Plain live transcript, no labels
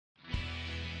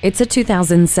It's a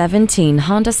 2017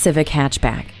 Honda Civic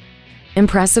hatchback.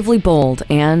 Impressively bold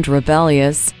and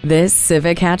rebellious, this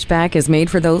Civic hatchback is made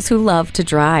for those who love to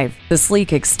drive. The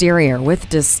sleek exterior with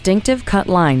distinctive cut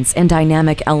lines and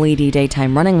dynamic LED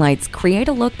daytime running lights create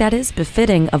a look that is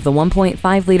befitting of the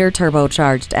 1.5-liter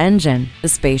turbocharged engine. The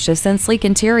spacious and sleek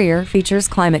interior features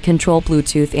climate control,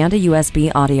 Bluetooth, and a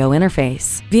USB audio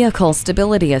interface. Vehicle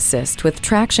stability assist with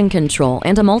traction control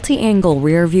and a multi-angle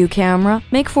rear-view camera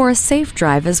make for a safe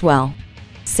drive as well.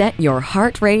 Set your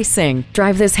heart racing.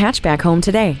 Drive this hatchback home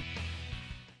today.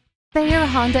 Thayer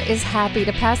Honda is happy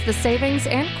to pass the savings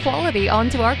and quality on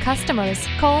to our customers.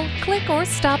 Call, click, or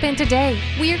stop in today.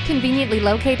 We are conveniently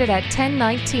located at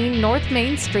 1019 North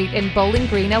Main Street in Bowling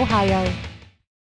Green, Ohio.